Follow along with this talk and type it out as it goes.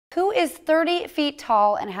Who is 30 feet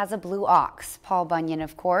tall and has a blue ox? Paul Bunyan,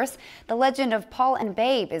 of course. The legend of Paul and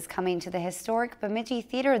Babe is coming to the historic Bemidji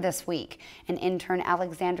Theater this week. And intern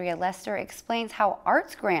Alexandria Lester explains how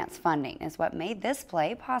arts grants funding is what made this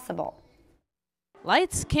play possible.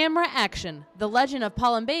 Lights, camera, action. The legend of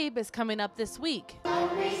Paul and Babe is coming up this week.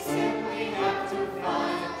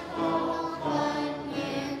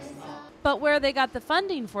 But where they got the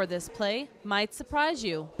funding for this play might surprise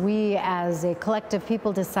you. We as a collective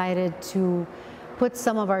people decided to put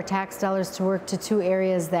some of our tax dollars to work to two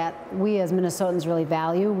areas that we as Minnesotans really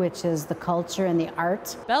value, which is the culture and the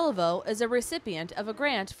art. Bellevue is a recipient of a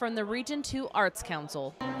grant from the Region 2 Arts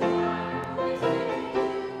Council.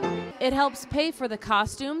 It helps pay for the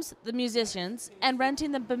costumes, the musicians, and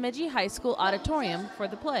renting the Bemidji High School auditorium for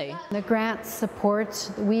the play. The grant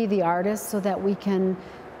supports we, the artists, so that we can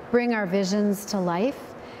bring our visions to life,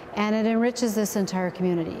 and it enriches this entire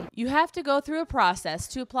community. You have to go through a process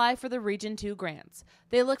to apply for the Region 2 grants.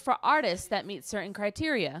 They look for artists that meet certain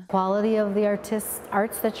criteria. Quality of the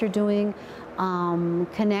arts that you're doing,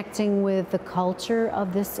 connecting with the culture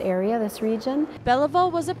of this area, this region. Bellevue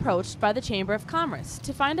was approached by the Chamber of Commerce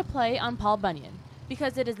to find a play on Paul Bunyan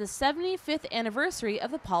because it is the 75th anniversary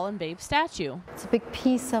of the Paul and Babe statue. It's a big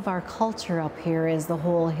piece of our culture up here is the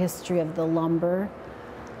whole history of the lumber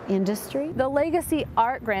industry. The Legacy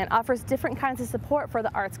Art Grant offers different kinds of support for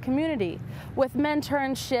the arts community, with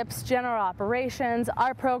mentorships, general operations,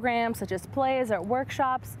 art programs such as plays or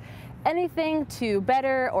workshops, anything to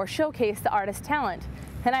better or showcase the artist's talent.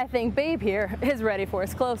 And I think Babe here is ready for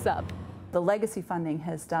his close-up. The Legacy funding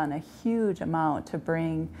has done a huge amount to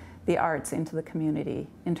bring the arts into the community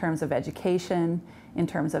in terms of education, in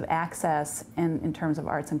terms of access, and in terms of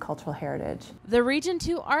arts and cultural heritage. The Region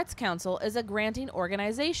 2 Arts Council is a granting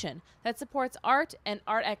organization that supports art and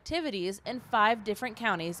art activities in 5 different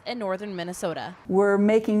counties in northern Minnesota. We're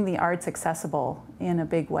making the arts accessible in a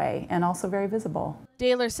big way and also very visible.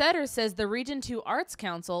 Dehler-Setter says the Region 2 Arts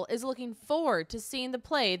Council is looking forward to seeing the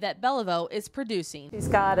play that Bellevue is producing. She's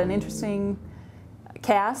got an interesting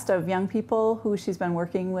cast of young people who she's been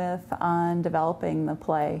working with on developing the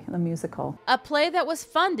play, the musical. A play that was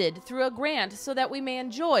funded through a grant so that we may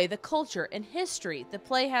enjoy the culture and history the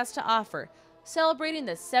play has to offer, celebrating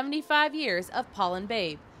the 75 years of Paul and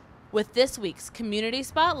Babe. With this week's Community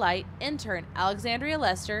Spotlight, intern Alexandria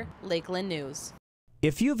Lester, Lakeland News.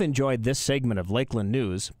 If you've enjoyed this segment of Lakeland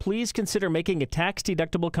News, please consider making a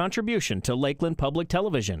tax-deductible contribution to Lakeland Public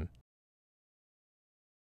Television.